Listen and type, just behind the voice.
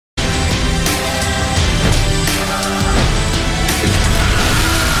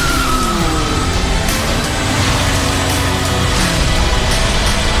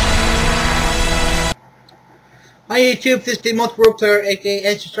Hi YouTube, this is the multiple player aka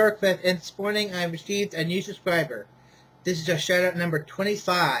Edge Starcraft, and this morning I received a new subscriber. This is a shoutout number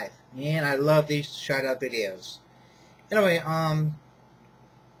 25. Man, I love these shoutout videos. Anyway,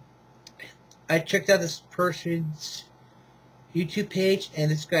 I checked out this person's YouTube page, and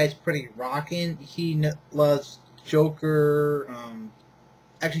this guy's pretty rockin'. He loves Joker.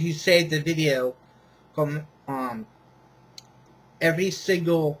 Actually, he saved the video from every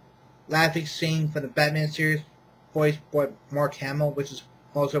single laughing scene from the Batman series, voiced by Mark Hamill, which is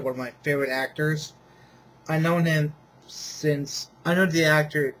also one of my favorite actors. I know the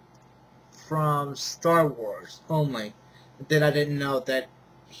actor from Star Wars only. Then I didn't know that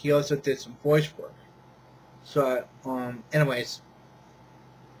he also did some voice work. So, anyways,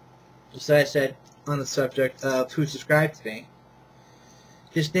 as I said on the subject of who subscribed to me,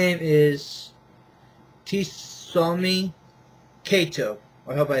 his name is Tisomi Kato.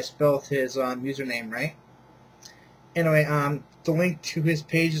 I hope I spelled his username right. Anyway, the link to his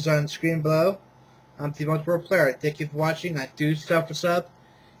page is on the screen below. I'm the multiple player. Thank you for watching. I do stuff for sub.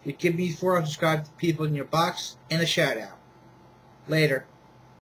 You give me 4 unsubscribed people in your box and a shout out. Later.